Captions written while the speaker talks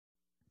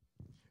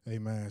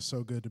Amen.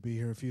 So good to be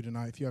here with you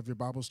tonight. If you have your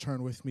Bibles,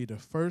 turn with me to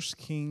 1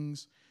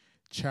 Kings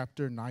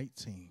chapter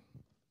 19.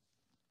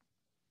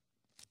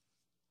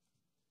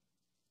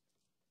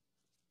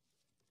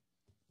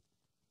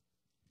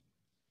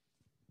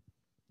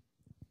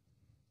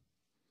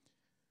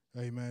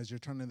 Amen. As you're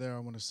turning there, I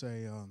want to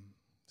say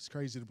it's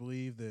crazy to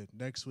believe that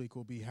next week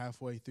will be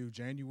halfway through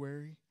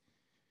January.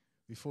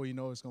 Before you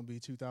know it's going to be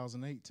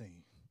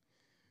 2018.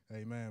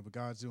 Amen. But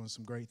God's doing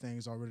some great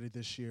things already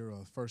this year.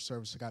 First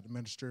service I got to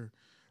minister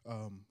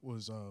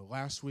was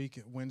last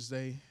week,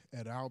 Wednesday,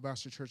 at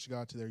Alabaster Church of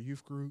God to their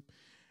youth group.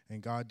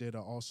 And God did an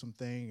awesome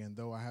thing. And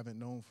though I haven't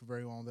known for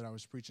very long that I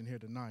was preaching here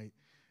tonight,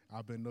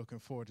 I've been looking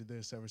forward to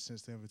this ever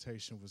since the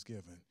invitation was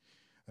given.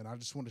 And I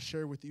just want to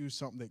share with you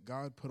something that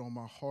God put on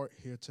my heart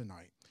here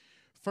tonight.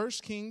 1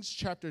 Kings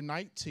chapter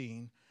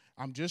 19,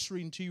 I'm just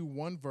reading to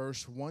you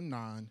verse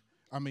 9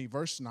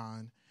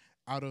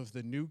 out of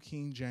the New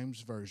King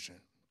James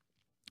Version.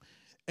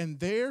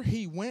 And there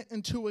he went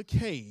into a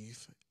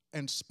cave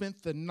and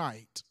spent the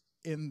night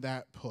in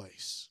that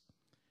place.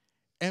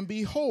 And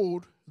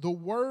behold, the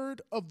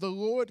word of the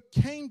Lord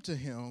came to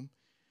him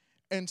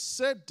and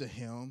said to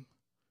him,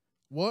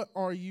 "What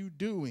are you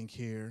doing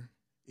here,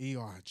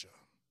 Elijah?"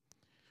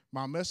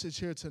 My message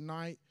here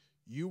tonight,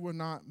 you were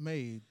not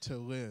made to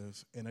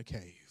live in a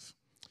cave.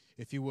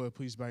 If you would,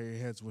 please bow your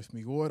heads with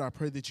me. Lord, I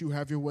pray that you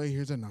have your way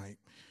here tonight.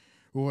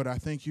 Lord, I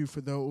thank you for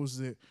those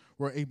that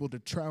were able to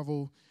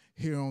travel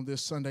here on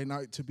this Sunday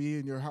night to be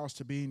in your house,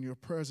 to be in your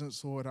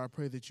presence. Lord, I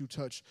pray that you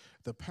touch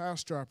the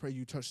pastor. I pray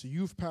you touch the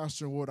youth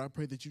pastor. Lord, I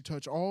pray that you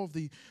touch all of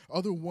the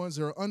other ones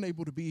that are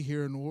unable to be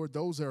here. And Lord,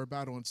 those that are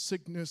battling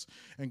sickness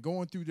and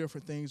going through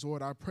different things,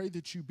 Lord, I pray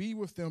that you be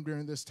with them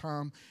during this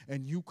time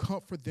and you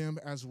comfort them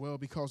as well,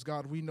 because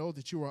God, we know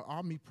that you are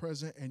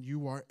omnipresent and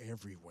you are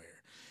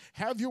everywhere.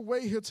 Have your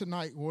way here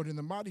tonight, Lord. In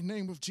the mighty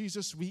name of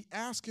Jesus, we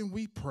ask and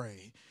we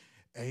pray.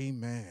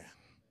 Amen.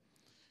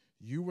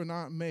 You were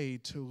not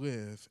made to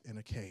live in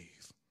a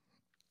cave.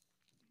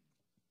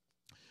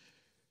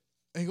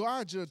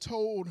 Elijah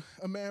told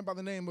a man by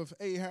the name of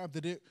Ahab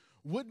that it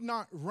would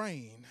not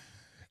rain.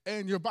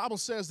 And your Bible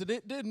says that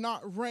it did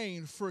not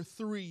rain for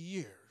 3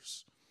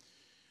 years.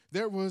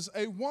 There was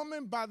a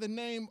woman by the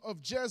name of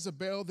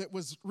Jezebel that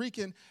was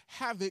wreaking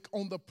havoc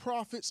on the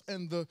prophets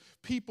and the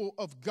people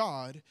of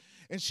God.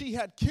 And she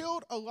had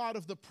killed a lot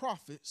of the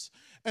prophets.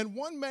 And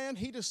one man,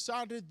 he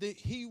decided that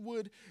he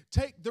would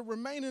take the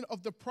remaining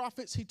of the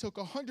prophets. He took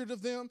 100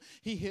 of them.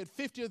 He hid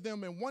 50 of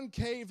them in one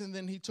cave. And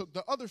then he took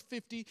the other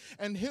 50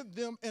 and hid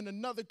them in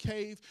another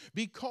cave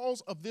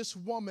because of this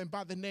woman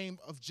by the name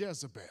of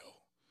Jezebel.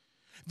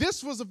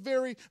 This was a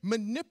very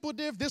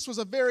manipulative, this was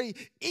a very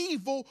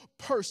evil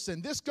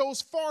person. This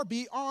goes far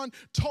beyond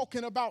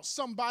talking about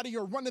somebody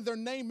or running their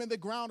name in the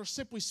ground or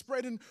simply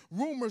spreading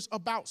rumors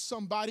about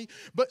somebody,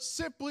 but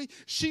simply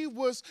she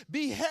was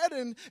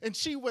beheading and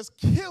she was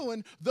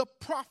killing the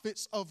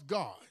prophets of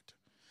God.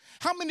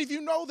 How many of you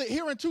know that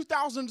here in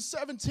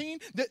 2017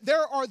 that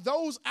there are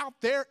those out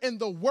there in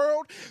the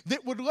world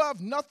that would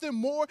love nothing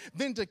more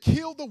than to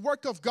kill the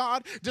work of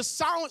God, to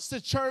silence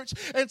the church,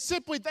 and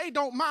simply they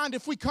don't mind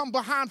if we come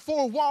behind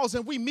four walls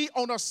and we meet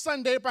on a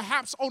Sunday,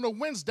 perhaps on a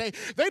Wednesday.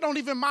 They don't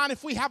even mind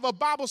if we have a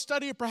Bible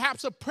study or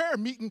perhaps a prayer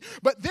meeting.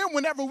 But then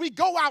whenever we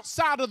go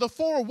outside of the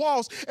four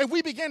walls and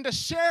we begin to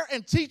share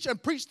and teach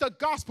and preach the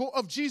gospel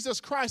of Jesus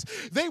Christ,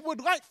 they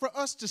would like for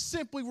us to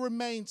simply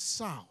remain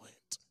silent.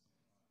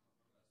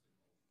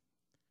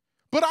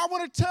 But I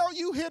want to tell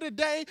you here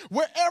today,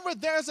 wherever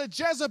there's a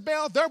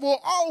Jezebel, there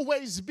will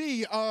always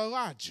be an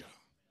Elijah.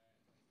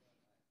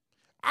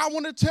 I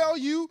want to tell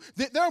you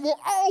that there will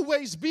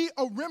always be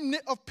a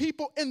remnant of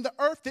people in the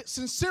earth that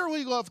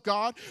sincerely love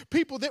God,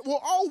 people that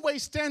will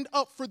always stand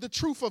up for the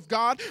truth of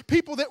God,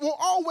 people that will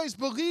always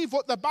believe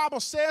what the Bible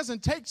says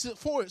and takes it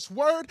for its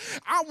word.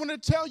 I want to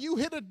tell you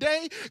here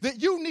today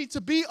that you need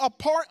to be a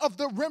part of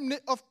the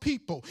remnant of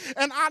people.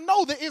 And I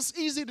know that it's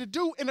easy to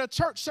do in a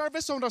church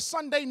service on a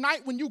Sunday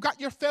night when you got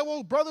your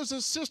fellow brothers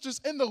and sisters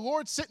in the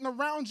Lord sitting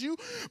around you,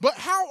 but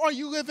how are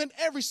you living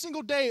every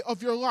single day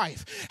of your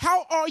life?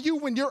 How are you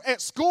when you're at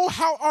school?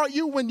 How are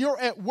you when you're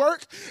at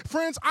work?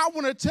 Friends, I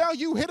want to tell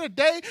you here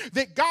today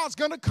that God's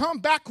going to come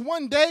back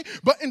one day,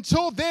 but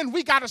until then,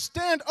 we got to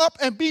stand up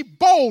and be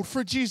bold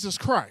for Jesus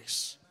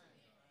Christ.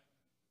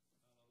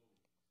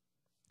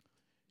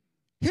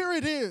 Here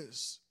it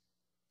is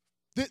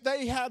that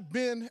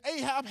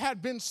Ahab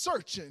had been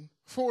searching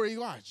for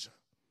Elijah.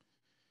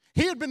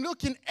 He had been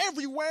looking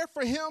everywhere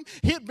for him.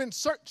 He'd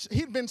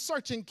been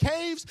searching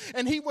caves,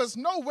 and he was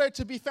nowhere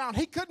to be found.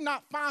 He could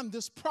not find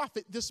this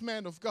prophet, this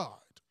man of God.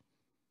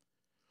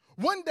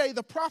 One day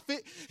the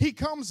prophet, he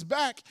comes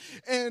back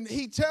and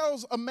he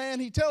tells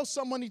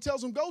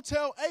him, go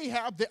tell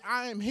Ahab that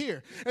I am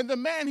here. And the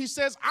man, he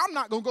says, I'm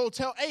not going to go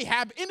tell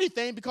Ahab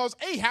anything because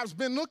Ahab's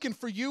been looking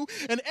for you.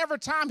 And every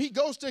time he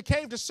goes to a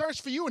cave to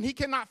search for you and he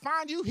cannot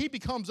find you, he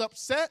becomes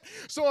upset.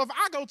 So if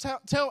I go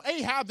tell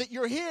Ahab that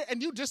you're here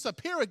and you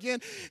disappear again,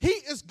 he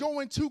is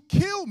going to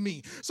kill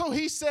me. So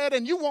he said,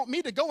 and you want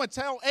me to go and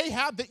tell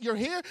Ahab that you're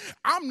here?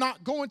 I'm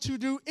not going to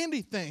do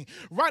anything.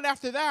 Right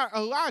after that,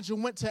 Elijah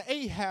went to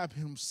Ahab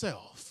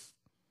himself.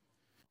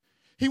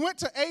 He went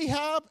to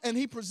Ahab and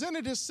he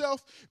presented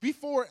himself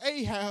before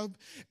Ahab,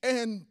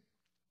 and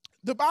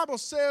the Bible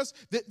says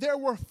that there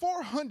were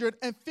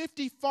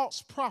 450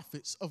 false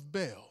prophets of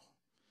Baal.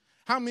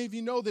 How many of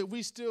you know that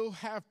we still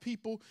have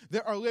people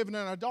that are living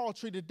in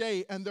idolatry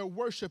today and they're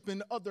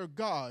worshiping other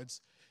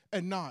gods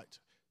and not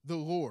the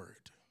Lord?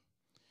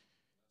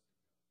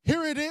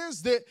 Here it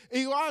is that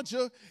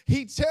Elijah,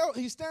 he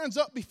stands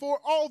up before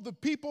all the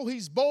people.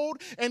 He's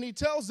bold, and he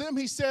tells them,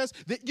 he says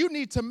that you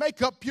need to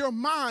make up your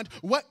mind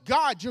what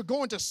God you're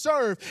going to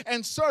serve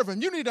and serve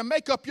him. You need to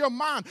make up your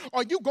mind.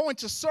 Are you going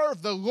to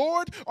serve the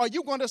Lord? Or are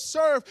you going to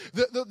serve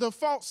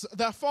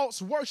the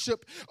false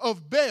worship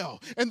of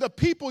Baal? And the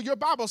people, your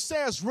Bible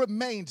says,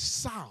 remained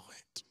silent.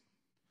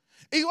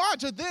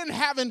 Elijah, then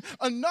having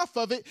enough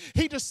of it,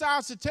 he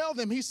decides to tell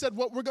them, he said,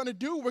 what we're going to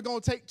do, we're going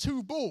to take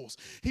 2 bulls.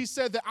 He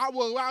said that I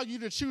will allow you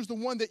to choose the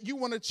one that you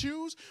want to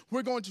choose.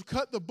 We're going to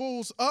cut the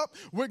bulls up.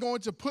 We're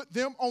going to put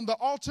them on the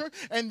altar.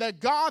 And the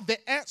God that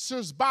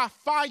answers by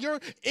fire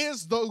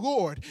is the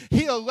Lord.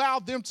 He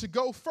allowed them to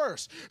go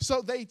first.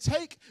 So they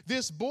take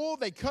this bull,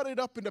 they cut it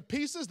up into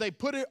pieces, they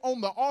put it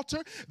on the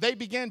altar. They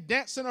began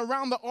dancing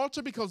around the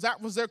altar because that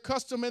was their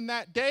custom in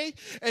that day,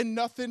 and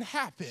nothing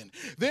happened.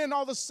 Then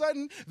all of a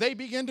sudden, they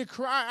began to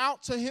cry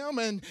out to him,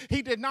 and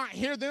he did not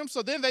hear them.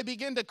 So then they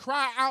began to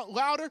cry out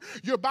louder.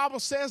 Your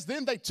Bible says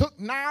then they took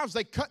knives,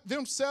 they cut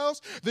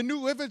themselves. The New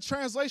Living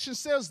Translation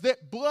says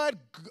that blood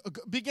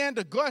began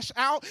to gush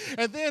out,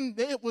 and then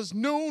it was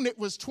noon, it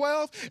was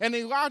 12, and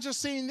Elijah,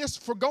 seeing this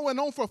for going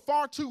on for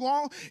far too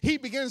long, he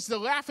begins to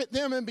laugh at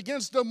them and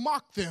begins to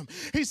mock them.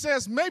 He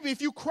says, maybe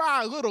if you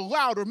cry a little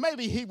louder,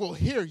 maybe he will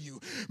hear you.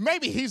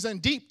 Maybe he's in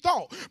deep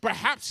thought.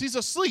 Perhaps he's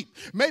asleep.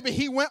 Maybe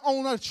he went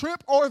on a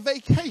trip or a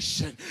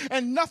vacation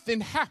and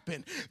nothing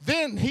happened.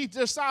 Then he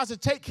decides to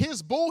take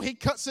his bull. He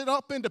cuts it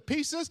up into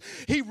pieces.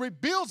 He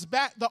rebuilds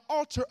back the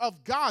altar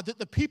of God that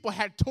the people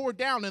had tore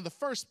down in the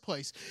first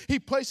place. He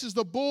places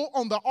the bull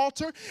on the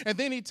altar, and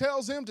then he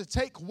tells them to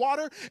take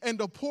water and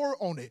to pour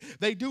on it.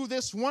 They do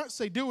this once,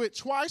 they do it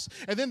twice,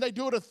 and then they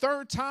do it a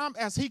third time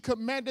as he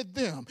commanded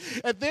them.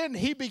 And then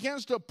he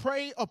begins to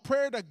pray a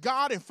prayer to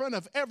God in front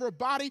of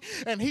everybody,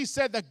 and he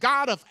said, the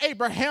God of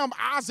Abraham,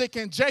 Isaac,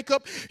 and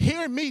Jacob,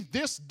 hear me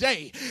this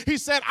day. He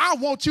said, I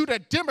want you to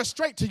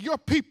demonstrate to your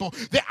people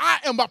that I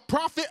am a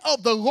prophet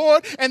of the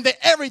Lord, and that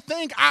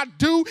everything I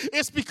do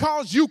is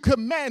because you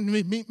command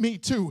me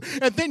to.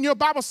 And then your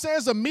Bible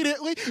says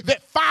immediately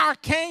that fire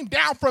came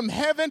down from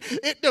heaven.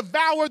 It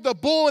devoured the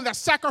bull and the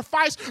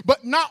sacrifice.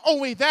 But not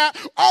only that,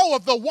 all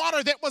of the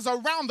water that was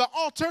around the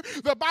altar,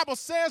 the Bible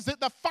says that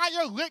the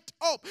fire licked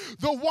up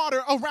the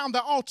water around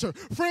the altar.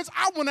 Friends,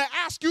 I want to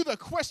ask you the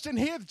question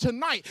here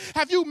tonight.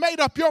 Have you made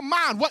up your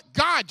mind what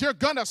God you're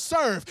going to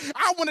serve?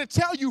 I want to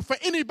tell you, for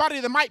anybody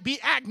that might be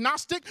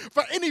agnostic,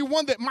 for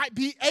anyone that might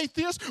be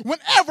atheist,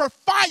 whenever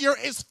fire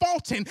is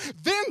faulting,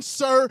 then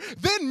sir,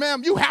 then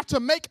ma'am, you have to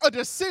make a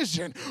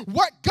decision.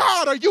 What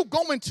God are you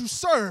going to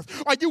serve?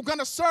 Are you going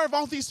to serve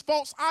all these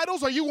false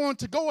idols? Are you going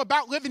to go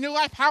about living your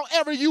life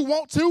however you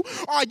want to?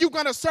 Or are you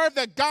going to serve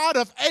the God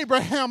of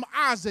Abraham,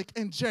 Isaac,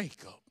 and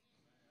Jacob?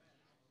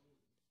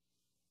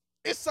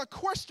 It's a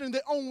question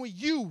that only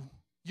you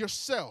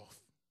yourself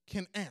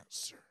can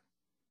answer.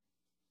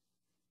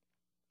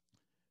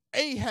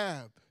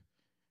 Ahab,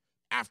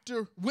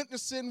 after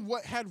witnessing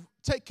what had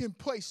taken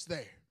place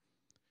there,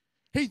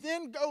 he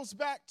then goes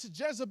back to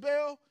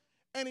Jezebel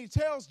and he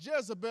tells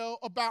Jezebel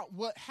about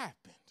what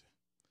happened.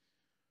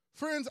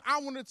 Friends, I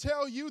want to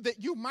tell you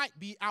that you might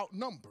be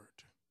outnumbered.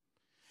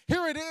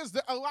 Here it is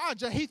that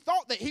Elijah, he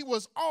thought that he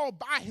was all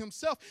by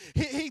himself.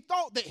 He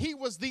thought that he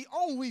was the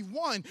only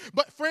one.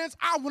 But friends,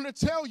 I want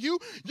to tell you,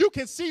 you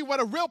can see what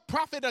a real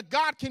prophet of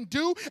God can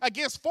do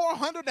against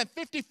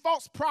 450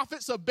 false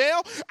prophets of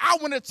Baal. I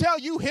want to tell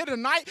you here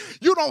tonight,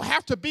 you don't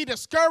have to be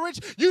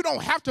discouraged. You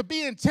don't have to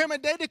be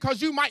intimidated because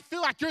you might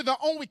feel like you're the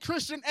only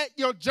Christian at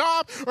your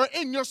job or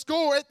in your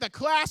school or at the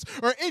class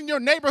or in your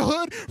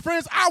neighborhood.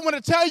 Friends, I want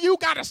to tell you, you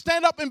got to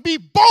stand up and be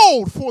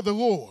bold for the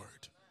Lord.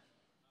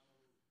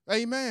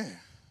 Amen.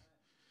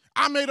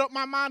 I made up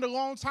my mind a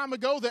long time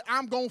ago that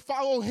I'm going to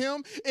follow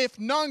him. If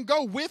none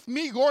go with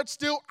me, Lord,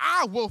 still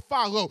I will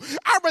follow.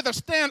 I'd rather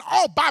stand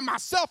all by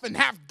myself and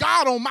have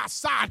God on my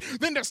side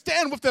than to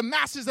stand with the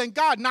masses and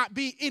God not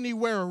be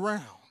anywhere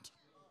around.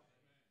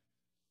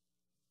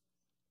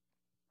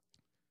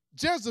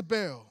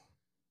 Jezebel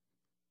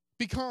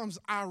becomes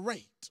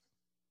irate.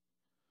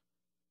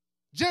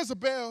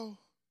 Jezebel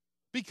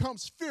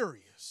becomes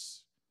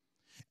furious.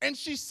 And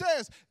she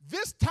says,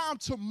 this time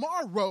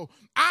tomorrow,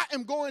 I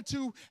am going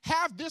to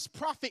have this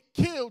prophet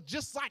killed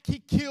just like he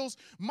kills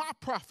my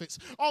prophets.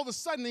 All of a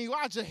sudden,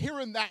 Elijah,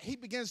 hearing that, he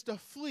begins to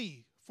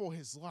flee for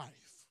his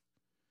life.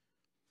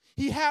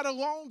 He had a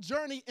long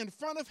journey in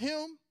front of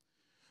him,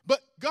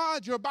 but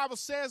God, your Bible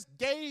says,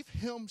 gave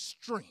him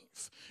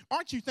strength.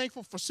 Aren't you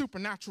thankful for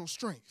supernatural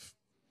strength?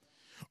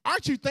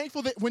 Aren't you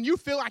thankful that when you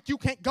feel like you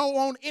can't go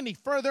on any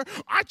further,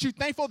 aren't you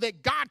thankful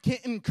that God can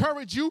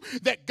encourage you,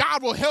 that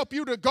God will help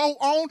you to go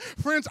on?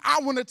 Friends,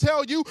 I want to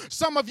tell you,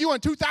 some of you in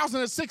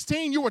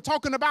 2016, you were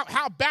talking about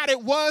how bad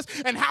it was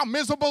and how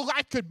miserable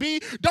life could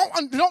be.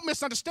 Don't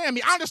misunderstand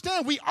me. I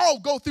understand we all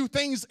go through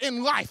things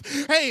in life.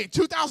 Hey,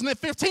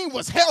 2015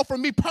 was hell for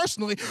me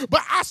personally,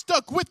 but I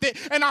stuck with it,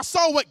 and I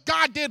saw what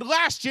God did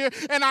last year,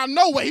 and I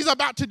know what he's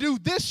about to do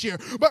this year.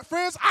 But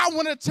friends, I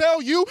want to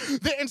tell you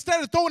that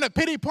instead of throwing a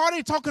pity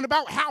party, talking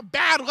about how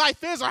bad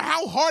life is or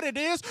how hard it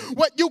is,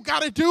 what you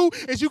got to do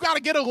is you got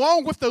to get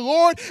along with the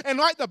Lord. And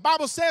like the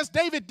Bible says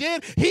David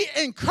did, he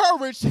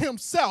encouraged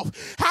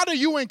himself. How do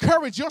you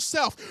encourage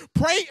yourself?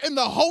 Pray in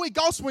the Holy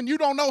Ghost when you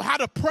don't know how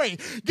to pray.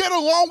 Get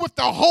along with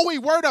the holy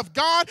word of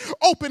God.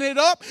 Open it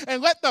up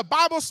and let the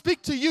Bible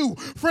speak to you.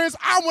 Friends,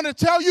 I want to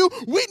tell you,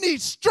 we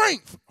need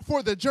strength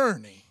for the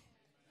journey.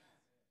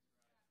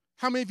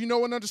 How many of you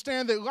know and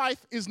understand that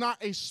life is not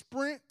a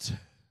sprint,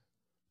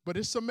 but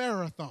it's a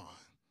marathon?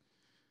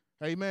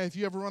 Amen. If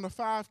you ever run a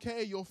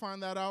 5K, you'll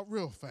find that out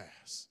real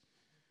fast.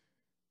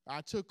 I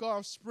took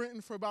off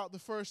sprinting for about the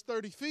first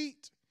 30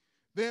 feet.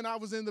 Then I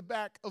was in the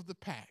back of the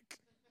pack.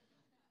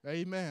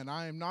 Amen.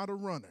 I am not a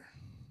runner,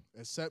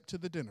 except to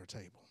the dinner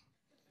table.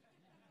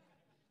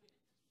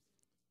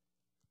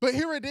 But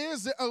here it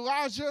is that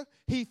Elijah,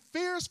 he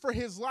fears for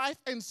his life,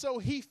 and so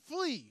he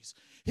flees.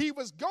 He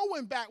was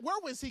going back. Where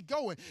was he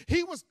going?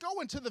 He was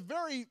going to the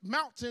very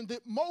mountain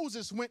that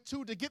Moses went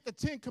to get the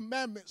 10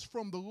 Commandments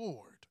from the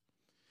Lord.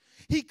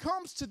 He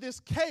comes to this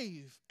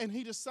cave and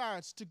he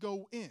decides to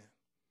go in.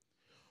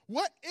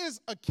 What is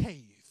a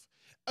cave?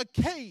 A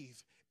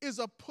cave is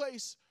a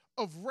place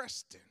of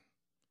resting.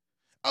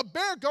 A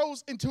bear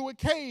goes into a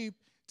cave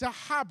to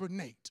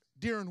hibernate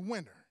during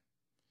winter.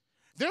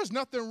 There's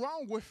nothing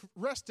wrong with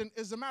resting.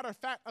 As a matter of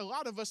fact, a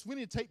lot of us, we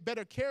need to take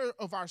better care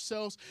of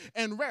ourselves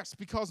and rest,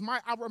 because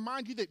I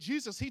remind you that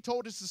Jesus, he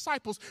told his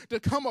disciples to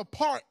come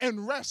apart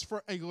and rest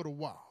for a little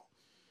while.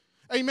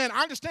 Amen.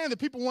 I understand that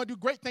people want to do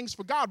great things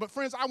for God, but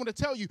friends, I want to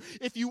tell you,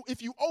 if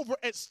you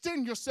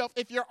overextend yourself,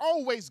 if you're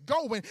always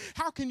going,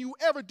 how can you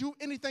ever do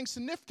anything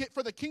significant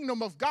for the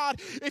kingdom of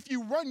God if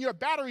you run your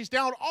batteries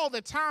down all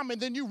the time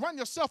and then you run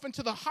yourself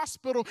into the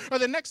hospital, or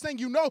the next thing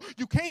you know,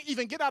 you can't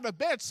even get out of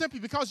bed simply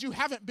because you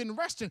haven't been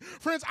resting?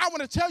 Friends, I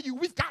want to tell you,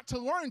 we've got to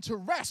learn to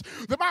rest.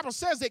 The Bible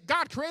says that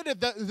God created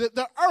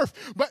the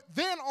earth, but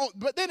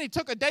then he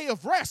took a day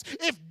of rest.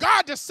 If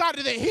God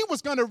decided that he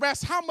was going to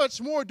rest, how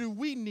much more do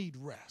we need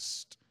rest?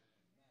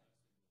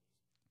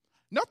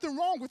 Nothing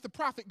wrong with the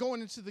prophet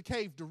going into the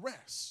cave to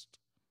rest.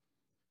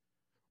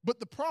 But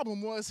the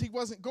problem was, he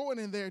wasn't going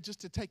in there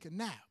just to take a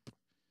nap.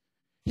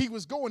 He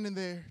was going in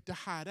there to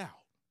hide out.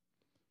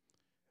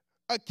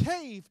 A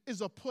cave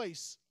is a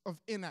place of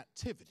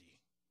inactivity.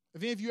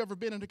 Have any of you ever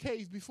been in a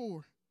cave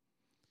before?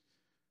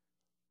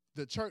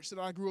 The church that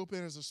I grew up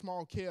in as a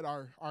small kid,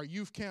 our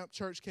youth camp,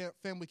 church camp,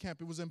 family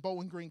camp, it was in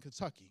Bowling Green,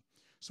 Kentucky.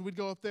 So we'd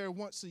go up there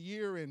once a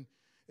year in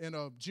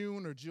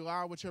June or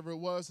July, whichever it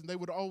was, and they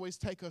would always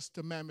take us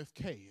to Mammoth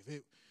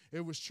Cave.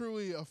 It was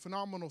truly a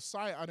phenomenal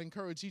sight. I'd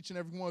encourage each and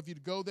every one of you to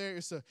go there.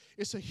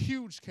 It's a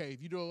huge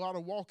cave. You do a lot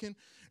of walking.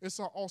 It's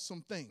an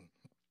awesome thing.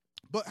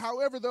 But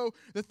however, though,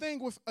 the thing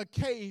with a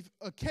cave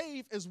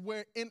is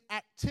where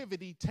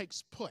inactivity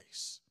takes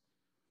place.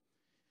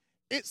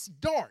 It's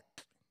dark.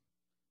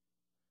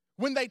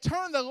 When they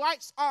turn the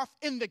lights off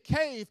in the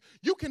cave,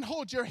 you can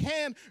hold your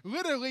hand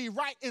literally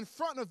right in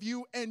front of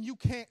you and you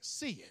can't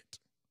see it.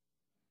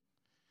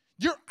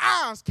 Your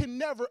eyes can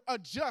never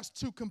adjust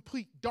to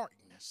complete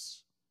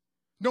darkness,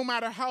 no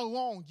matter how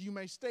long you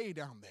may stay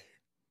down there.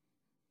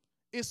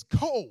 It's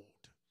cold.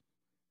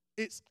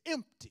 It's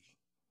empty.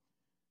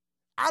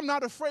 I'm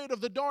not afraid of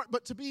the dark,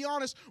 but to be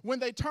honest, when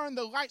they turn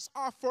the lights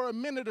off for a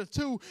minute or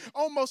two,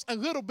 almost a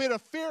little bit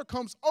of fear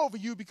comes over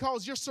you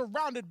because you're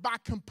surrounded by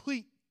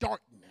complete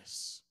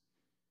darkness.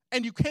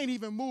 And you can't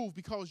even move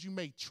because you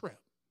may trip.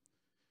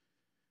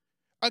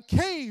 A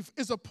cave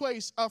is a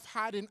place of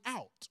hiding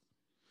out.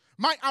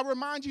 Might I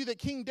remind you that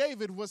King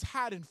David was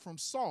hiding from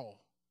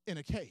Saul in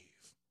a cave.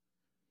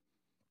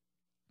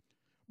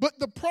 But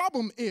the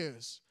problem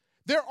is,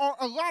 there are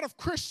a lot of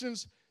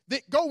Christians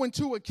that go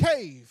into a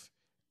cave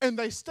and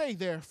they stay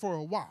there for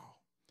a while.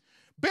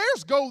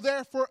 Bears go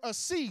there for a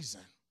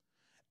season.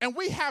 And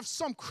we have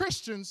some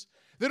Christians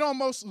that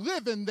almost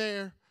live in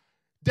there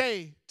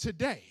day to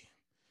day.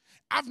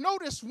 I've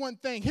noticed one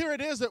thing. Here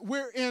it is that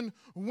we're in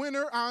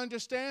winter, I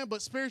understand,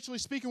 but spiritually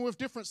speaking, with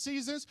different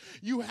seasons,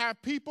 you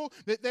have people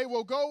that they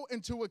will go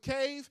into a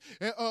cave,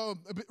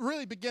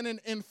 really beginning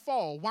in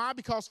fall. Why?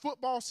 Because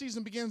football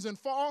season begins in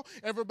fall.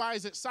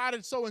 Everybody's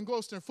excited, so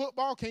engrossed in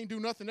football, can't do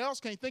nothing else,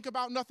 can't think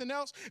about nothing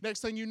else.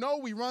 Next thing you know,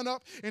 we run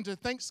up into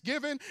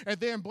Thanksgiving and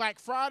then Black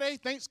Friday.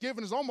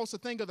 Thanksgiving is almost a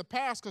thing of the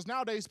past because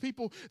nowadays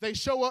people, they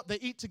show up, they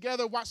eat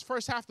together, watch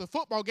first half of the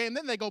football game,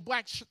 then they go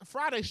Black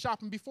Friday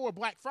shopping before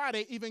Black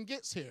Friday even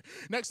gets here.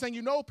 Next thing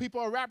you know, people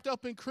are wrapped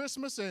up in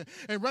Christmas and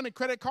running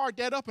credit card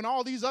debt up and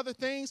all these other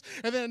things.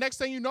 And then the next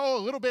thing you know, a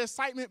little bit of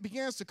excitement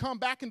begins to come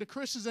back into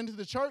Christians, into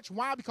the church.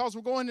 Why? Because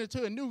we're going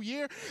into a new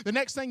year. The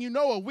next thing you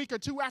know, a week or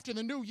two after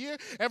the new year,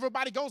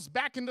 everybody goes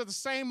back into the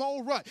same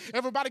old rut.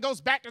 Everybody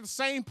goes back to the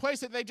same place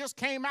that they just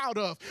came out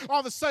of. All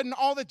of a sudden,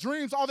 all the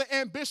dreams, all the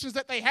ambitions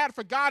that they had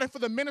for God and for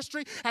the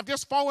ministry have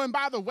just fallen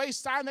by the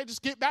wayside, and they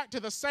just get back to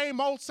the same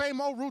old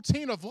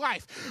routine of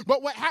life.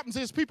 But what happens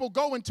is people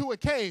go into a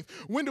cave.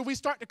 When do we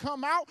start to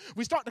come out?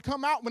 We start to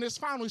come out when it's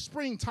finally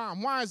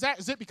springtime. Why is that?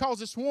 Is it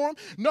because it's warm?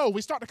 No,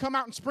 we start to come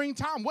out in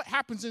springtime. What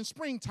happens in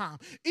springtime?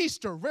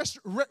 Easter,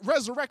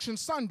 Resurrection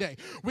Sunday.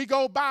 We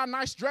go buy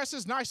nice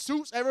dresses, nice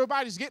suits.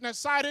 Everybody's getting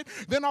excited.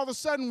 Then all of a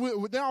sudden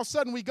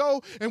we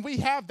go and we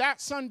have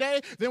that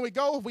Sunday. Then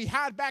we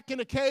hide back in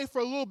the cave for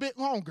a little bit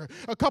longer.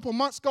 A couple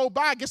months go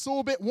by, gets a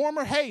little bit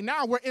warmer. Hey,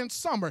 now we're in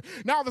summer.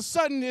 Now all of a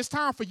sudden it's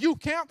time for youth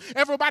camp.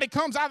 Everybody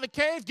comes out of the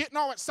cave, getting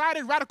all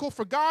excited, radical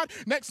for God.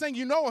 Next thing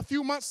you know, a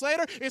few months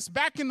later, it's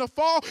back in the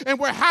fall, and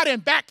we're hiding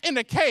back in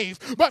the cave.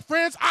 But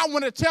friends, I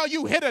want to tell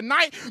you here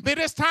tonight that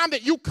it's time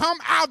that you come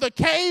out of the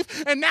cave,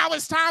 and now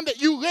it's time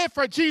that you live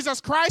for Jesus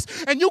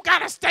Christ, and you got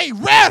to stay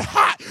red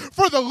hot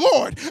for the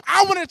Lord.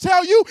 I want to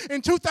tell you,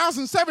 in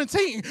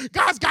 2017,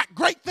 God's got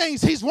great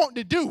things he's wanting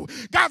to do.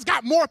 God's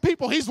got more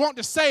people he's wanting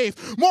to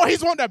save, more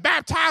he's wanting to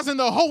baptize in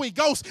the Holy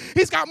Ghost.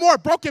 He's got more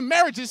broken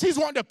marriages he's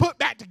wanting to put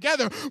back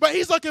together, but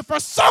he's looking for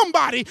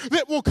somebody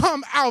that will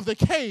come out of the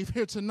cave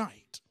here tonight.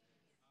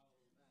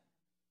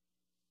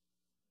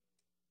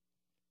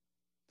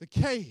 The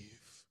cave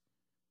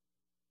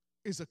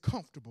is a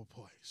comfortable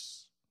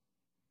place.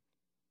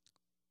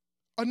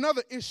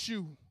 Another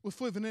issue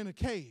with living in a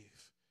cave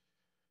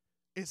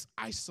is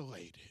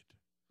isolated.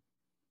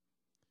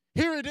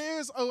 Here it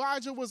is,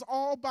 Elijah was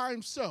all by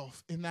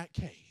himself in that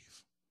cave.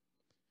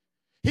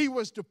 He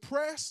was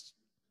depressed.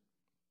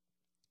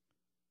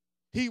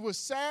 He was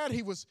sad.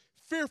 He was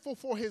fearful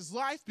for his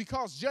life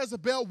because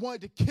Jezebel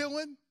wanted to kill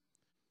him.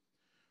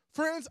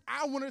 Friends,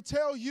 I want to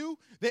tell you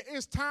that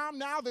it's time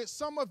now that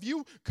some of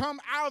you come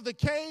out of the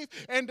cave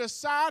and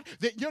decide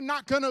that you're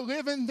not going to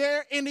live in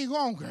there any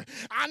longer.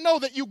 I know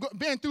that you've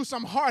been through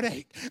some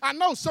heartache. I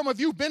know some of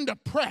you have been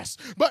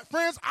depressed. But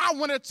friends, I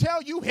want to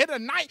tell you here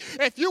tonight,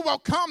 if you will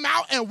come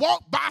out and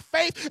walk by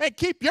faith and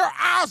keep your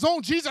eyes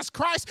on Jesus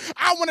Christ,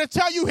 I want to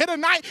tell you here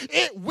tonight,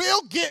 it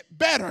will get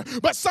better.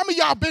 But some of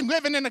y'all been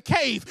living in a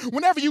cave.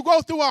 Whenever you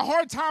go through a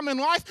hard time in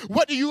life,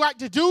 what do you like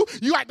to do?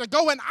 You like to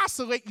go and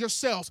isolate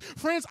yourselves.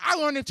 Friends, I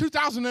learned in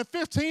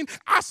 2015,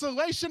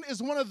 isolation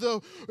is one of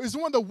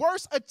the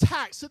worst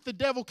attacks that the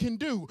devil can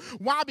do.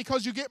 Why?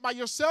 Because you get by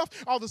yourself,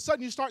 all of a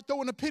sudden you start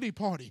throwing a pity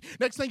party.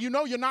 Next thing you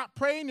know, you're not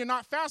praying, you're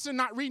not fasting,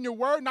 not reading your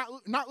word,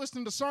 not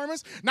listening to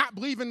sermons, not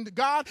believing in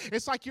God.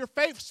 It's like your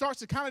faith starts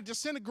to kind of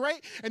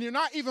disintegrate and you're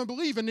not even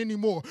believing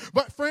anymore.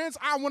 But friends,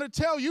 I want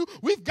to tell you,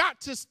 we've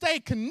got to stay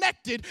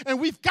connected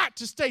and we've got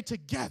to stay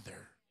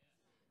together.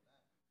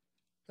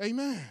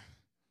 Amen.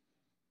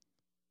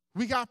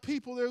 We got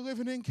people that are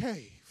living in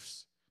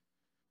caves.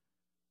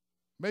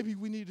 Maybe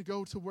we need to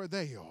go to where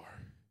they are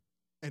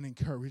and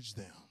encourage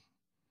them.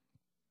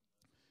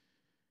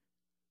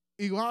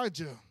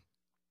 Elijah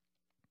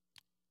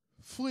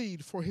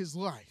fled for his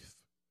life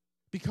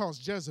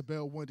because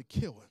Jezebel wanted to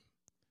kill him.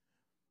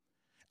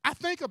 I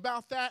think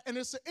about that, and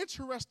it's an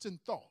interesting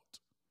thought.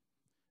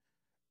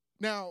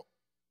 Now,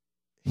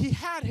 he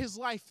had his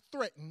life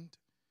threatened,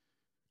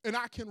 and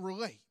I can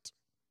relate.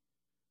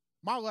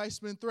 My life's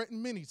been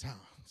threatened many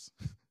times.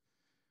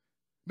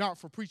 Not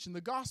for preaching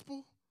the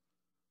gospel,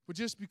 but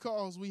just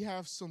because we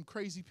have some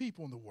crazy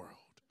people in the world.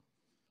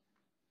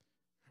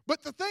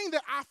 But the thing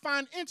that I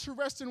find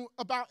interesting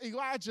about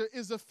Elijah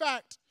is the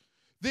fact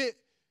that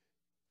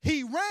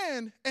he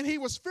ran and he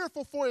was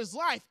fearful for his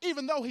life,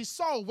 even though he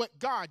saw what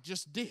God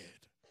just did.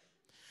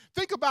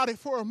 Think about it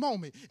for a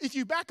moment. If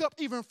you back up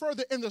even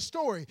further in the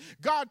story,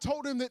 God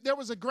told him that there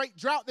was a great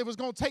drought that was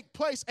going to take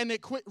place and it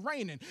quit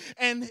raining.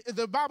 And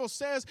the Bible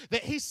says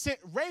that he sent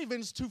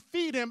ravens to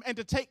feed him and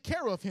to take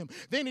care of him.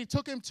 Then he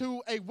took him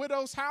to a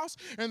widow's house,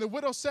 and the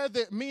widow said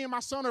that me and my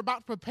son are about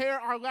to prepare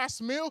our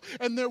last meal,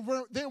 and then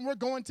we're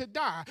going to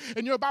die.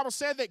 And your Bible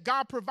said that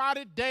God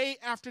provided day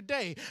after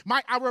day.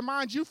 Might I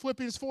remind you,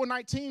 Philippians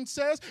 4:19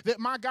 says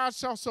that my God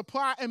shall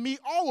supply and meet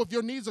all of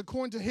your needs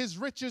according to his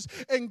riches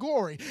and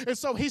glory. And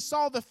so he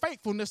saw the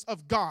faithfulness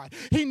of God.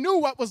 He knew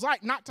what it was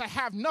like not to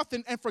have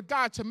nothing and for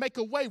God to make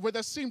a way where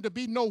there seemed to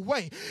be no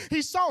way.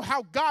 He saw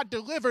how God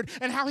delivered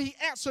and how he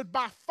answered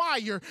by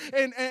fire,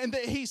 and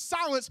that he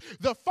silenced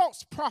the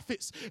false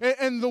prophets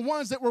and the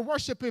ones that were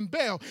worshiping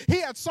Baal.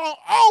 He had saw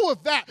all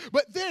of that,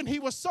 but then he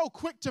was so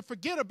quick to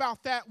forget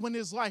about that when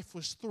his life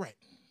was threatened.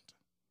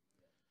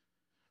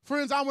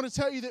 Friends, I want to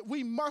tell you that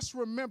we must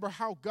remember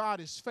how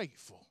God is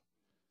faithful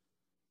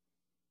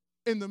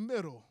in the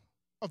middle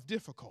of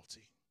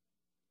difficulty.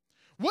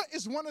 What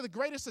is one of the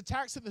greatest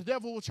attacks that the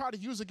devil will try to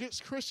use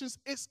against Christians?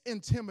 It's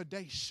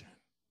intimidation.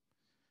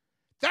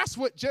 That's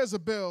what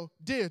Jezebel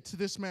did to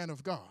this man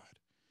of God.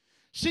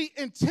 She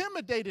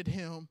intimidated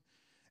him,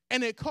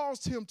 and it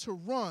caused him to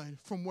run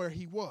from where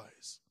he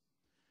was.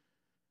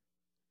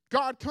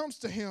 God comes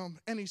to him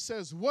and he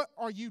says, "What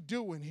are you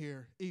doing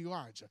here,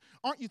 Elijah?"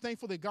 Aren't you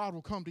thankful that God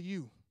will come to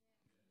you?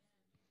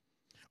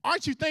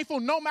 Aren't you thankful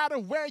no matter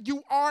where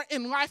you are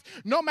in life,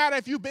 no matter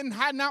if you've been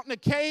hiding out in a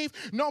cave,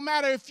 no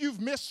matter if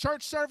you've missed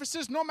church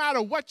services, no matter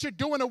what you're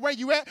doing or where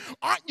you're at,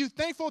 aren't you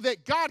thankful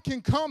that God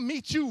can come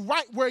meet you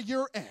right where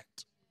you're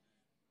at?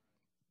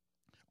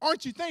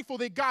 Aren't you thankful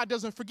that God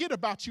doesn't forget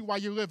about you while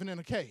you're living in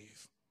a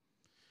cave?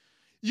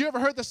 You ever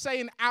heard the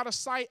saying, out of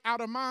sight,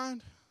 out of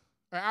mind?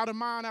 Or out of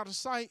mind, out of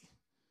sight?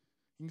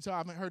 You can tell I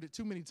haven't heard it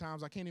too many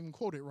times. I can't even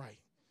quote it right.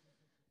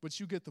 But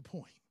you get the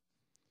point.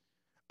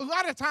 A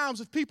lot of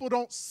times if people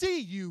don't see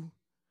you,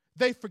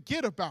 they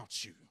forget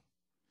about you.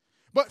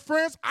 But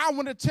friends, I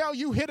want to tell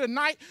you here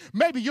tonight,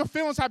 maybe your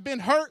feelings have been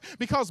hurt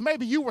because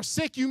maybe you were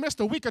sick, you missed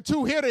a week or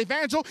two here at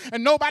Evangel,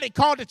 and nobody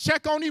called to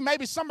check on you.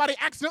 Maybe somebody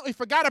accidentally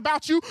forgot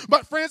about you.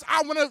 But friends,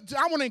 I want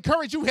to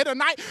encourage you here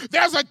tonight.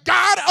 There's a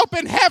God up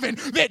in heaven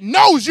that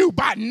knows you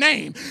by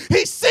name.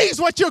 He sees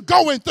what you're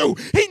going through.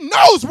 He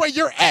knows where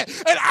you're at.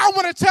 And I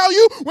want to tell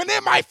you, when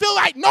it might feel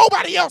like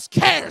nobody else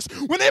cares,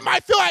 when it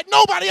might feel like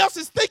nobody else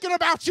is thinking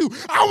about you,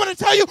 I want to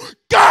tell you,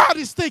 God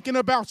is thinking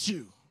about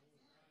you.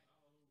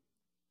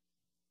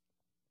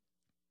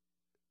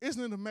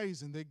 Isn't it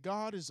amazing that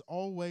God is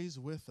always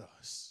with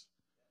us,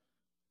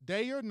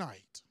 day or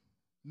night,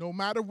 no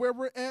matter where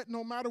we're at,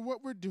 no matter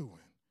what we're doing,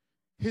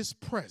 his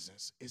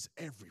presence is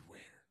everywhere.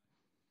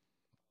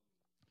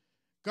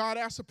 God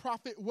asked the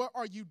prophet, "What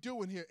are you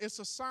doing here?" It's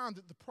a sign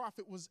that the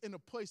prophet was in a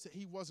place that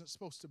he wasn't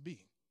supposed to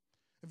be.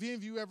 Have any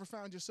of you ever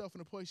found yourself in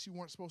a place you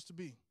weren't supposed to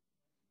be?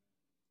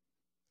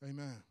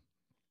 Amen.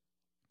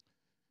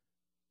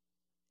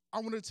 I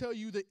want to tell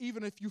you that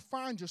even if you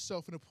find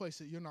yourself in a place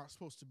that you're not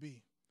supposed to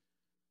be,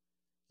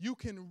 you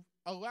can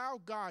allow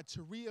God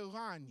to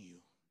realign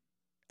you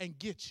and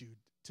get you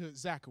to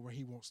exactly where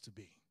he wants to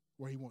be,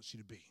 where he wants you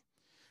to be.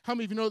 How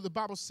many of you know that the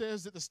Bible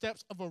says that the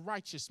steps of a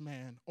righteous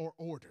man are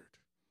ordered?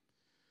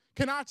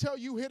 Can I tell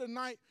you here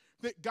tonight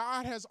that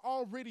God has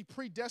already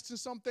predestined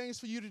some things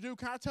for you to do?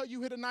 Can I tell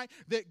you here tonight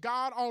that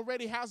God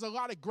already has a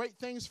lot of great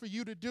things for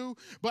you to do?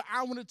 But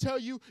I want to tell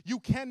you, you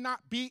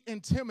cannot be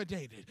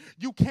intimidated.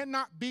 You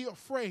cannot be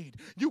afraid.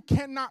 You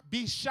cannot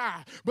be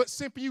shy. But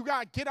simply you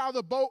got to get out of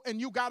the boat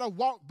and you got to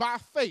walk by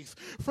faith.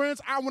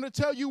 Friends, I want to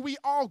tell you, we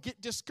all get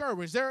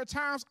discouraged. There are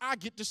times I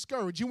get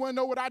discouraged. You want to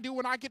know what I do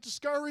when I get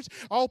discouraged?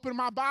 I open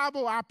my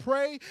Bible, I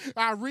pray,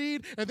 I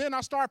read, and then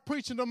I start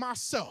preaching to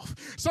myself.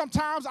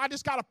 Sometimes I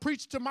just got to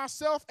preach to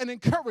myself and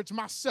encourage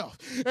myself.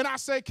 And I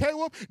say,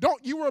 "Caleb,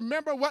 don't you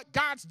remember what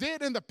God's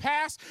did in the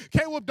past?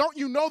 Caleb, don't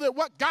you know that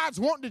what God's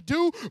wanting to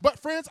do?" But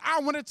friends, I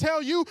want to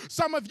tell you,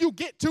 some of you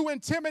get too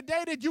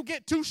intimidated, you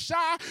get too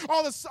shy.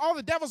 All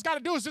the devil's got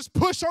to do is just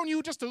push on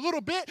you just a little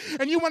bit,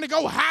 and you want to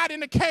go hide in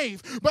the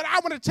cave. But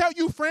I want to tell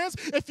you, friends,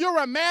 if you're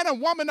a man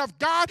and woman of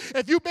God,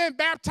 if you've been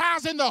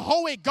baptized in the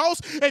Holy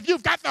Ghost, if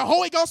you've got the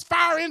Holy Ghost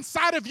fire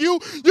inside of you,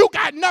 you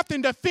got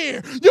nothing to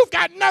fear. You've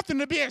got nothing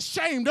to be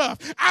ashamed of.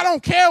 I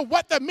don't care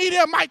what the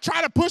media might try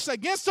to push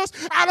against us.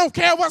 I don't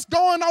care what's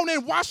going on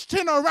in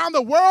Washington or around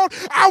the world.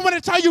 I want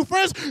to tell you,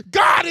 friends,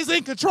 God is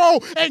in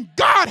control and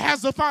God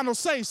has the final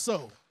say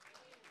so.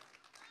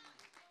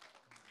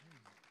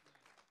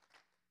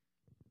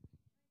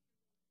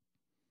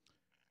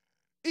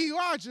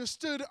 Elijah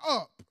stood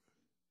up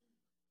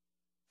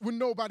when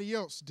nobody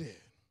else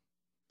did.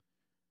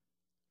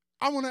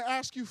 I want to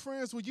ask you,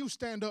 friends, will you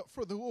stand up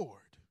for the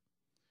Lord?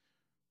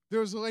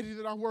 There's a lady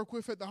that I work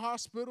with at the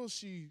hospital.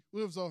 She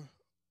lives a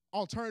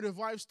alternative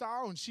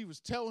lifestyle, and she was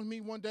telling me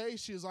one day,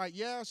 she was like,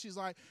 "Yeah," she's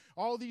like,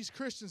 "all these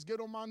Christians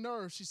get on my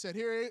nerves." She said,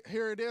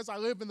 here it is. I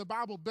live in the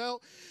Bible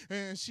Belt,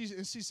 and she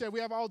said, "We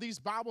have all these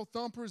Bible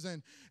thumpers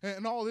and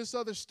all this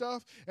other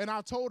stuff." And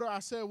I told her, I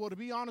said, "Well, to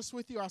be honest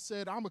with you," I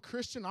said, "I'm a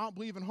Christian. I don't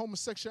believe in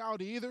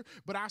homosexuality either,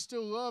 but I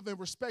still love and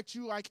respect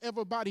you like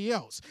everybody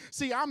else.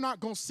 See, I'm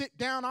not going to sit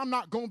down. I'm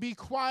not going to be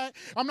quiet.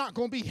 I'm not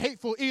going to be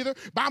hateful either,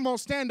 but I'm going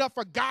to stand up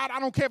for God. I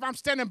don't care if I'm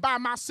standing by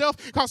myself,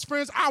 because,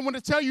 friends, I want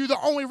to tell you the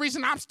only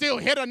reason I'm still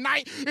here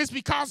tonight is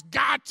because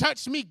God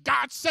touched me,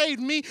 God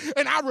saved me,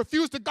 and I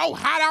refuse to go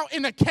hide out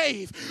in a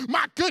cave.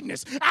 My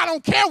goodness, I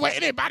don't care what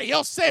anybody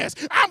else says.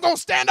 I'm going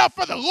to stand up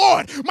for the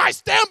Lord. Might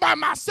stand by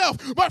myself,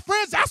 but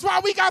friends, that's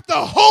why we got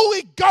the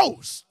Holy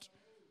Ghost.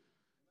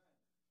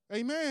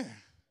 Amen.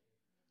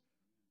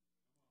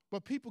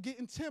 But people get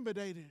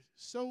intimidated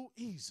so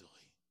easily.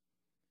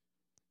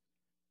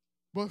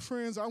 But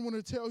friends, I want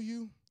to tell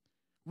you,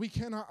 we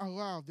cannot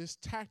allow this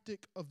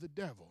tactic of the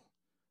devil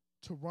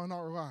to run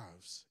our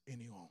lives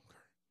any longer.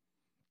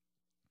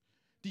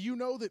 Do you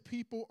know that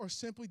people are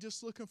simply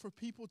just looking for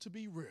people to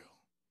be real?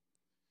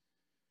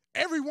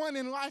 Everyone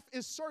in life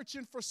is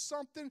searching for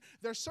something.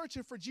 They're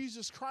searching for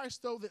Jesus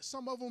Christ, though, that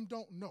some of them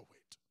don't know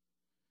it.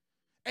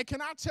 And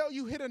can I tell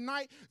you here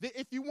tonight that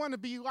if you want to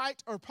be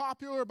liked or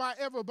popular by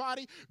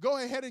everybody,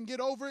 go ahead and get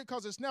over it,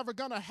 because it's never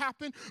going to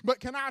happen. But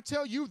can I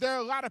tell you, there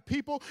are a lot of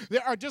people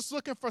that are just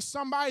looking for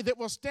somebody that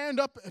will stand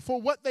up for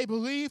what they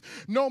believe,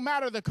 no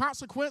matter the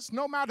consequence,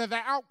 no matter the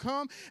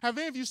outcome. Have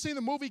any of you seen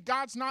the movie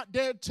God's Not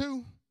Dead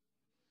 2?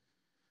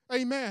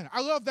 Amen.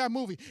 I love that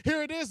movie.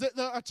 Here it is that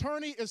the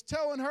attorney is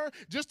telling her,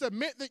 just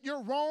admit that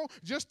you're wrong,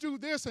 just do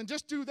this and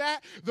just do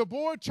that. The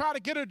board tried to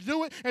get her to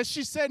do it, and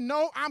she said,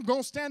 no, I'm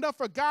going to stand up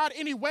for God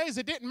anyways.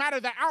 It didn't matter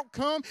the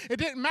outcome. It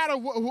didn't matter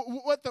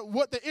what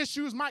the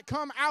issues might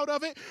come out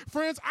of it.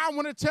 Friends, I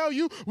want to tell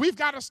you, we've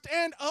got to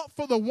stand up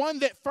for the one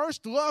that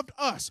first loved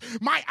us.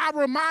 Might I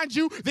remind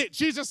you that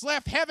Jesus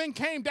left heaven,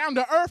 came down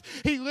to earth.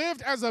 He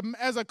lived as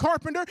a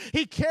carpenter.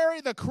 He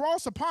carried the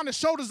cross upon his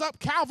shoulders up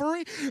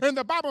Calvary, and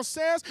the Bible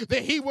says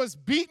that he was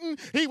beaten,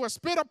 he was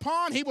spit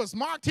upon, he was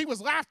mocked, he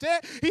was laughed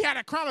at, he had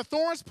a crown of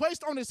thorns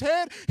placed on his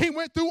head. He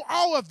went through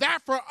all of that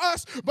for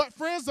us. But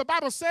friends, the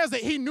Bible says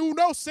that he knew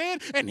no sin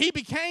and he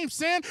became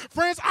sin.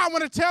 Friends, I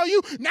want to tell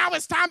you, now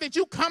it's time that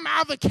you come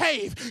out of the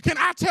cave. Can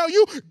I tell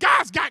you,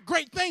 God's got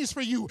great things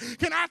for you?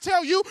 Can I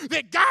tell you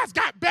that God's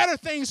got better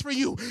things for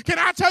you? Can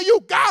I tell you,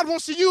 God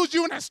wants to use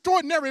you in an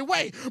extraordinary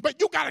way, but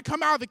you got to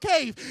come out of the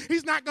cave.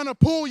 He's not going to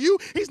pull you.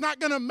 He's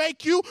not going to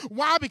make you.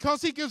 Why?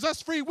 Because he gives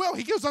us free will.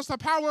 He gives us the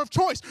power of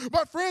choice.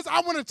 But friends, I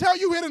want to tell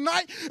you here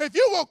tonight, if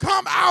you will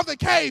come out of the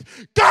cave,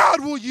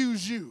 God will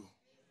use you.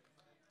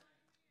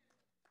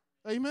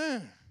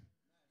 Amen.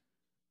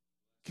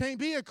 Can't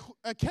be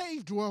a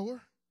cave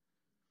dweller.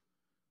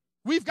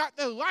 We've got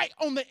the light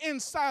on the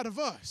inside of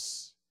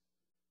us,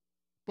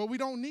 but we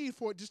don't need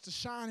for it just to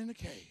shine in the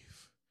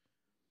cave.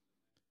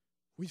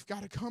 We've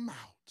got to come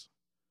out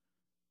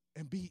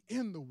and be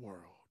in the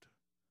world,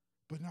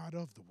 but not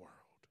of the world.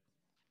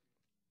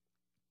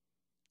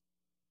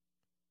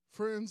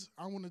 Friends,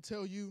 I want to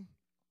tell you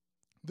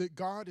that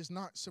God is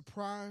not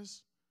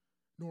surprised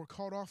nor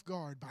caught off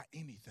guard by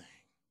anything.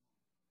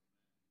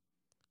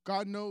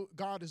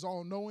 God is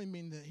all-knowing,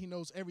 meaning that he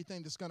knows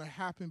everything that's going to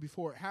happen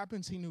before it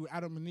happens. He knew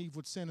Adam and Eve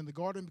would sin in the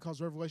garden because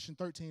Revelation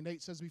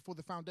 13:8 says, before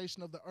the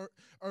foundation of the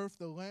earth,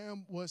 the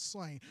Lamb was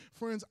slain.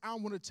 Friends, I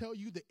want to tell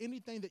you that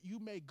anything that you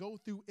may go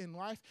through in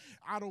life,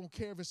 I don't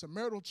care if it's a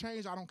marital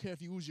change, I don't care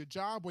if you lose your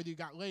job, whether you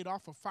got laid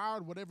off or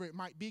fired, whatever it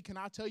might be. Can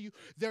I tell you,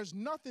 there's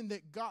nothing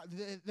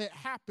that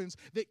happens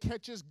that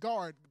catches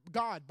God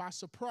by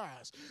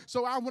surprise.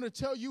 So I want to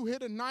tell you here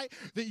tonight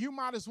that you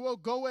might as well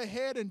go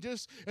ahead and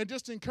just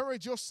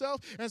encourage yourself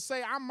and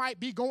say, I might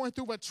be going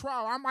through a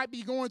trial. I might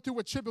be going through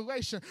a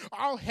tribulation.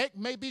 All heck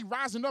may be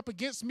rising up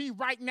against me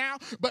right now,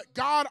 but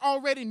God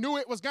already knew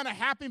it was going to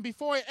happen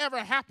before it ever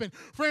happened.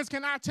 Friends,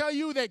 can I tell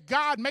you that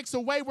God makes a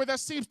way where there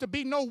seems to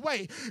be no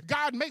way?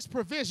 God makes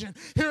provision.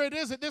 Here it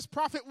is that this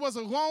prophet was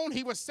alone.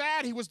 He was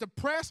sad. He was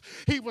depressed.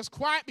 He was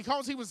quiet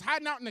because he was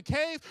hiding out in the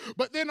cave.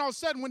 But then all of a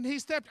sudden, when he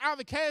stepped out of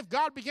the cave,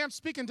 God began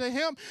speaking to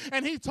him,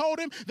 and he told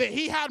him that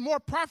he had more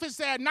prophets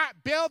that had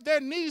not bowed their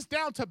knees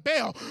down to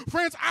Baal.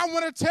 Friends, I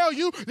want to tell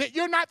you that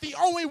you're not the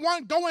only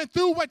one going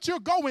through what you're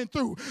going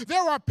through.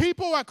 There are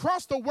people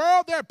across the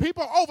world, there are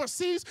people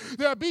overseas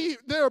that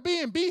are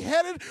being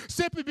beheaded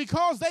simply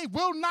because they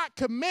will not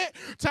commit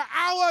to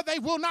Allah. They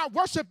will not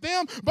worship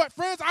them. But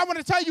friends, I want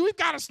to tell you, we've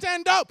got to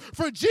stand up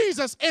for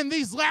Jesus in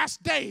these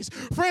last days.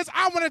 Friends,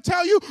 I want to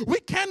tell you, we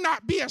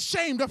cannot be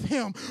ashamed of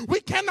him. We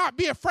cannot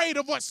be afraid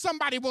of what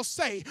somebody will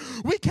say.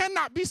 We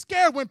cannot be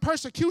scared when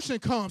persecution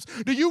comes.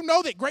 Do you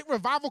know that great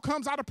revival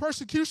comes out of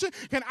persecution?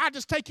 Can I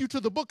just take you to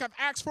the book of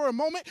Acts for a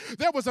moment?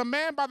 There was a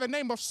man by the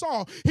name of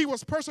Saul. He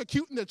was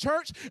persecuting the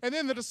church, and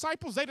then the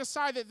disciples, they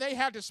decided they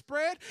had to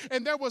spread,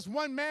 and there was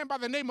one man by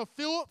the name of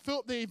Philip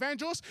the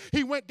evangelist.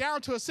 He went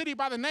down to a city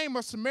by the name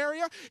of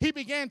Samaria. He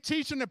began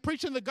teaching and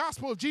preaching the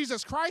gospel of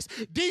Jesus Christ.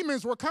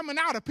 Demons were coming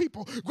out of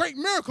people. Great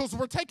miracles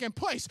were taking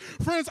place.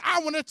 Friends, I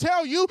want to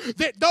tell you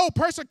that though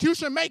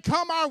persecution may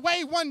come our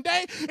way one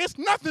day, it's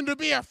nothing to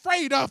be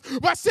afraid of,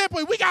 but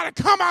simply we got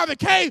to come out of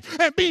the cave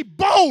and be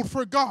bold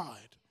for God.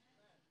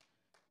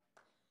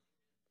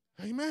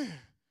 Amen.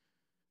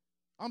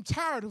 I'm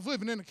tired of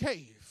living in a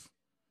cave.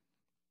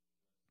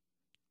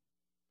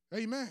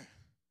 Amen.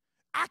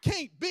 I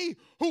can't be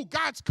who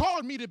God's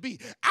called me to be.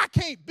 I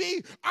can't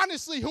be,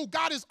 honestly, who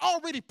God has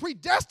already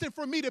predestined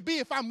for me to be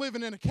if I'm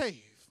living in a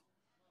cave.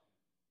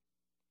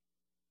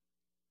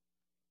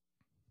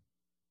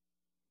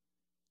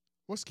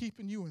 What's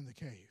keeping you in the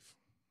cave?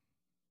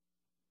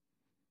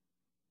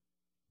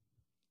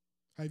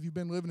 Have you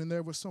been living in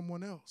there with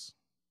someone else?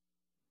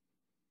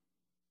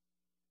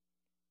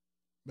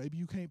 Maybe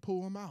you can't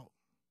pull them out,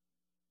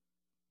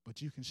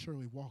 but you can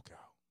surely walk out.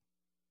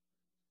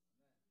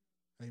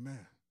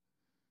 Amen.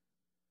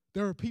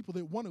 There are people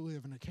that want to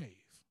live in a cave.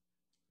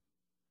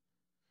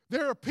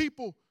 There are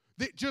people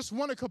that just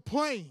want to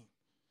complain.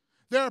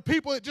 There are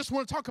people that just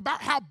want to talk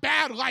about how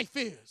bad life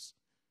is.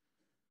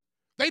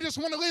 They just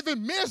want to live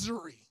in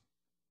misery.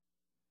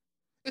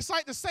 It's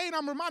like the saying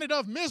I'm reminded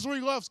of, misery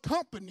loves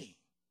company.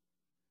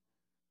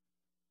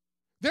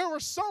 There are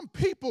some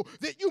people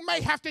that you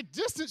may have to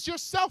distance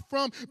yourself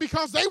from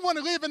because they want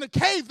to live in a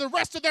cave the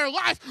rest of their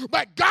life,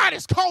 but God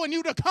is calling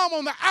you to come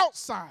on the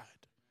outside.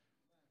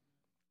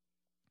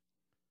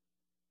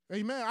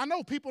 Amen. I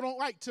know people don't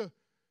like to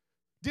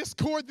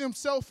discord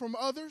themselves from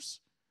others.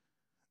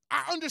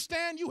 I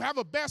understand you have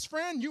a best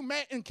friend you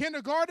met in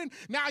kindergarten.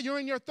 Now you're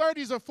in your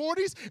 30s or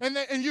 40s,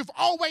 and you've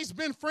always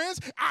been friends.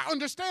 I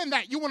understand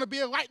that. You want to be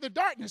a light in the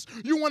darkness.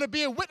 You want to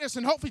be a witness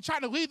and hopefully try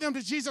to lead them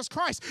to Jesus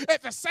Christ.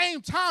 At the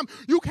same time,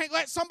 you can't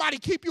let somebody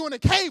keep you in a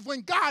cave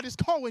when God is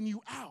calling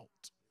you out.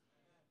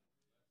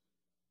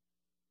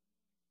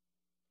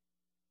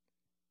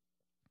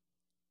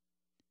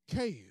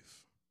 Cave.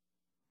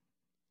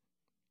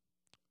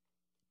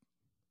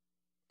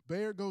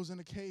 Bear goes in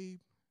a cave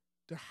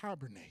to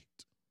hibernate.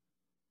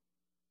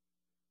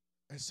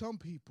 And some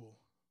people,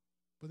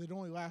 but it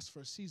only lasts for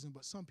a season,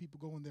 but some people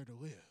go in there to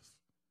live.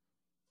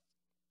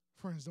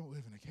 Friends, don't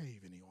live in a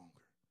cave any longer.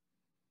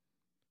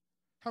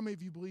 How many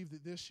of you believe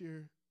that this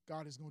year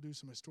God is going to do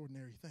some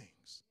extraordinary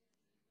things?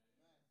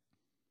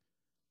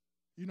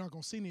 You're not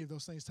going to see any of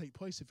those things take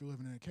place if you're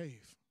living in a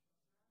cave.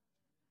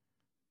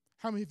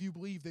 How many of you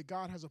believe that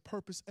God has a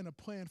purpose and a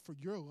plan for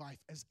your life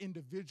as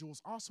individuals,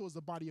 also as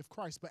the body of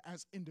Christ, but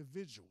as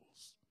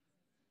individuals?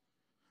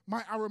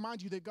 I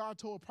remind you that God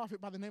told a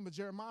prophet by the name of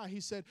Jeremiah, he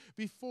said,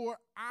 before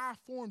I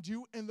formed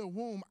you in the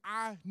womb,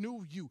 I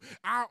knew you.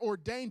 I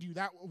ordained you.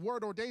 That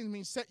word ordained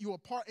means set you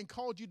apart and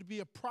called you to be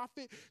a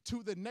prophet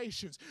to the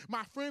nations.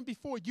 My friend,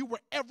 before you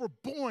were ever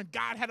born,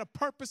 God had a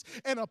purpose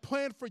and a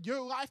plan for your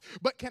life.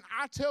 But can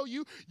I tell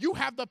you, you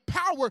have the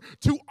power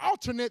to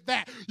alternate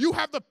that. You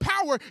have the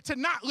power to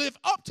not live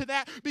up to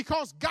that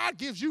because God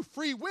gives you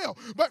free will.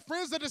 But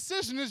friends, the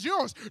decision is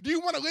yours. Do you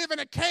want to live in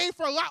a cave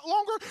for a lot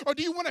longer, or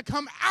do you want to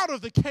come out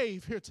of the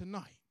cave here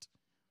tonight?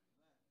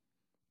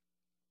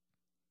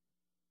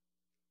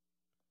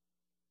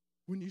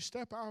 When you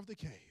step out of the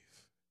cave,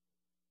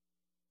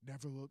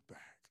 never look back.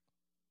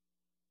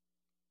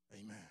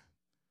 Amen.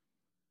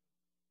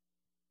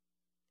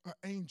 An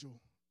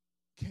angel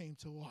came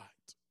to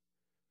Lot,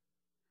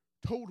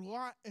 told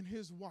Lot and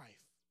his wife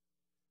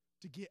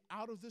to get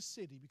out of the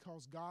city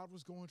because God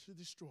was going to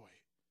destroy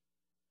it.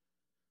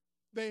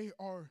 They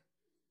are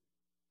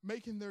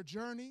making their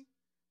journey.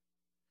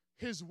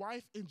 His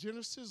wife in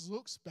Genesis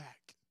looks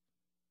back,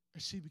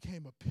 and she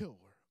became a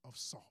pillar of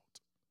salt.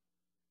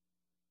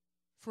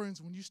 Friends,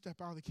 when you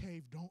step out of the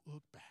cave, don't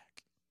look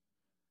back.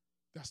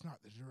 That's not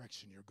the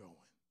direction you're going.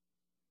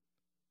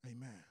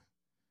 Amen.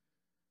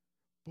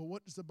 But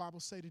what does the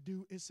Bible say to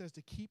do? It says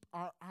to keep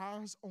our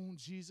eyes on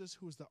Jesus,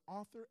 who is the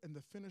author and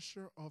the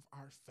finisher of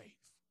our faith.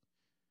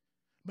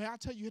 May I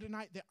tell you here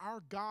tonight that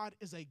our God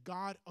is a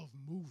God of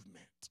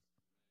movement.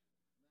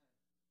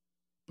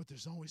 But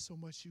there's only so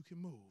much you can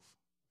move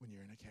when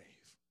you're in a cave.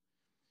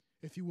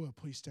 If you will,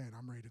 please stand.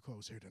 I'm ready to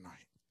close here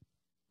tonight.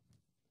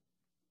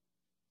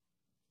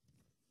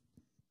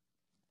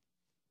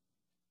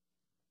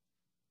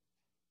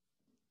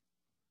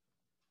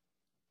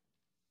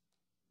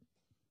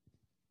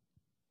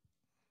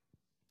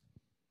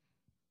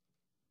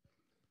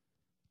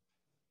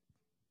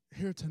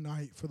 Here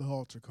tonight for the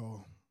altar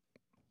call.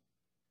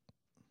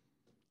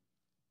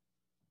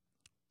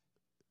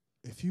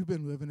 If you've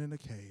been living in a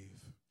cave,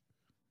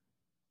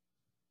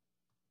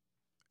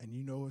 and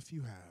you know if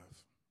you have,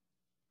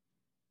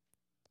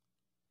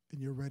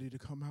 and you're ready to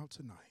come out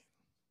tonight,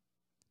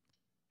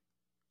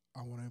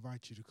 I want to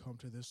invite you to come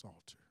to this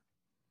altar.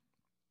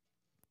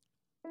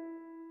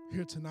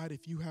 Here tonight,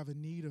 if you have a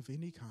need of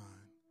any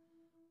kind,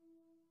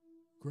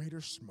 great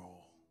or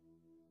small,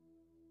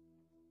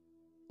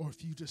 or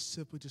if you just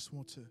simply just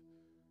want to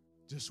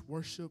just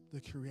worship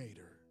the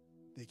Creator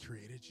that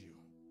created you,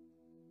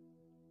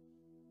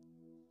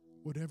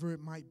 whatever it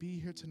might be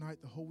here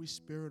tonight, the Holy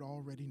Spirit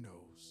already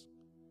knows.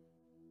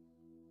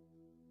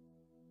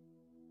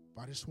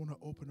 But I just want to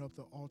open up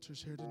the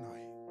altars here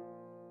tonight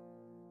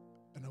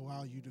and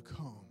allow you to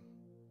come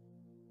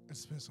and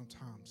spend some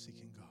time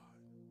seeking God.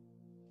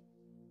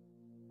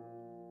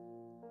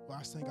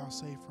 Last thing I'll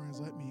say, friends,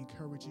 let me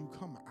encourage you,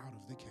 come out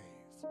of the cave.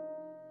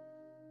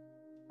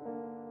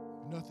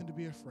 Nothing to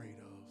be afraid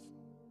of.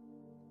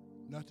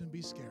 Nothing to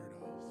be scared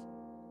of.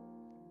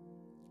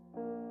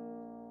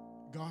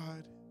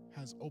 God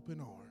has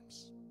open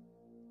arms,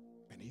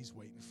 and He's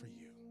waiting for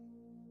you.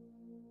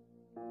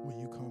 Will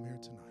you come here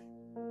tonight?